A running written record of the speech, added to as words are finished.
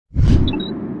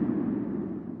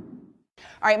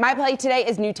All right, my play today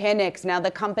is Nutanix. Now,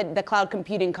 the cloud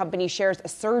computing company shares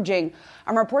surging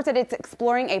on reports that it's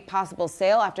exploring a possible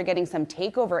sale after getting some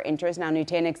takeover interest. Now,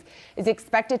 Nutanix is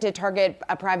expected to target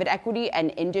private equity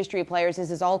and industry players. This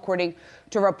is all according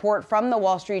to a report from the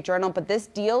Wall Street Journal. But this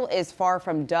deal is far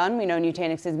from done. We know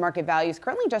Nutanix's market value is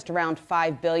currently just around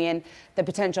 $5 billion. The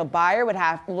potential buyer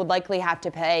would likely have to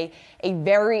pay a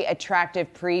very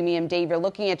attractive premium. Dave, you're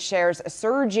looking at shares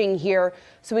surging here,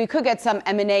 so we could get some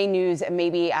M&A news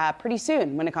maybe pretty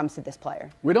soon when it comes to this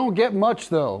player. We don't get much,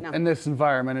 though, in this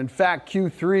environment. In fact,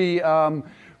 Q3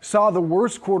 saw the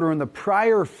worst quarter in the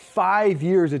prior 5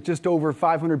 years at just over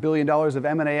 $500 billion of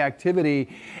M&A activity.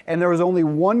 And there was only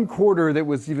one quarter that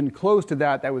was even close to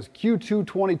that. That was Q2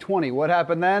 2020. What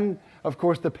happened then? Of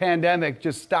course, the pandemic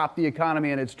just stopped the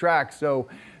economy in its tracks. So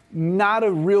not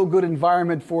a real good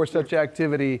environment for such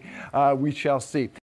activity. We shall see.